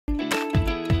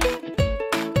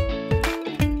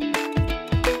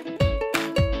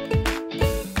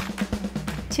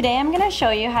Today I'm going to show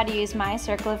you how to use my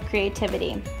circle of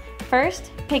creativity.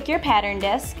 First, pick your pattern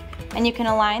disc and you can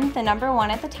align the number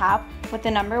 1 at the top with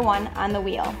the number 1 on the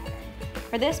wheel.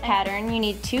 For this pattern, you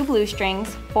need 2 blue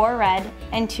strings, 4 red,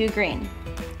 and 2 green.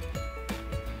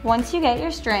 Once you get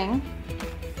your string,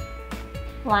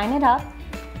 line it up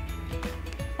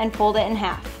and fold it in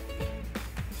half.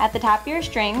 At the top of your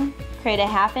string, create a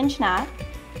 1/2 inch knot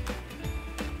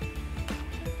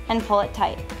and pull it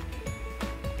tight.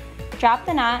 Drop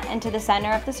the knot into the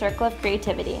center of the circle of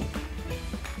creativity.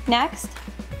 Next,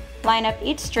 line up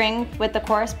each string with the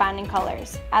corresponding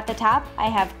colors. At the top, I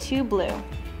have 2 blue.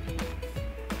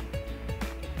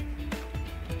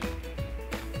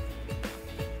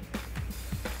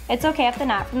 It's okay if the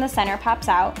knot from the center pops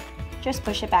out, just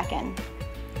push it back in.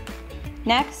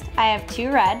 Next, I have 2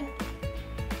 red.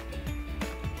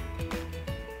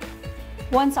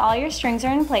 Once all your strings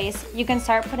are in place, you can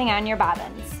start putting on your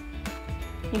bobbins.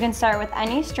 You can start with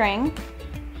any string,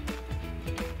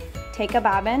 take a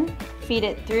bobbin, feed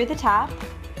it through the top,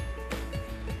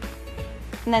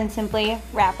 and then simply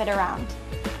wrap it around.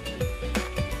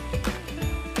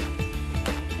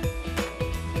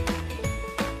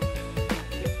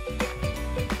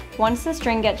 Once the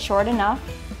string gets short enough,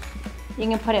 you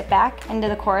can put it back into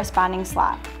the corresponding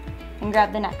slot and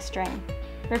grab the next string.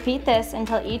 Repeat this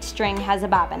until each string has a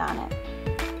bobbin on it.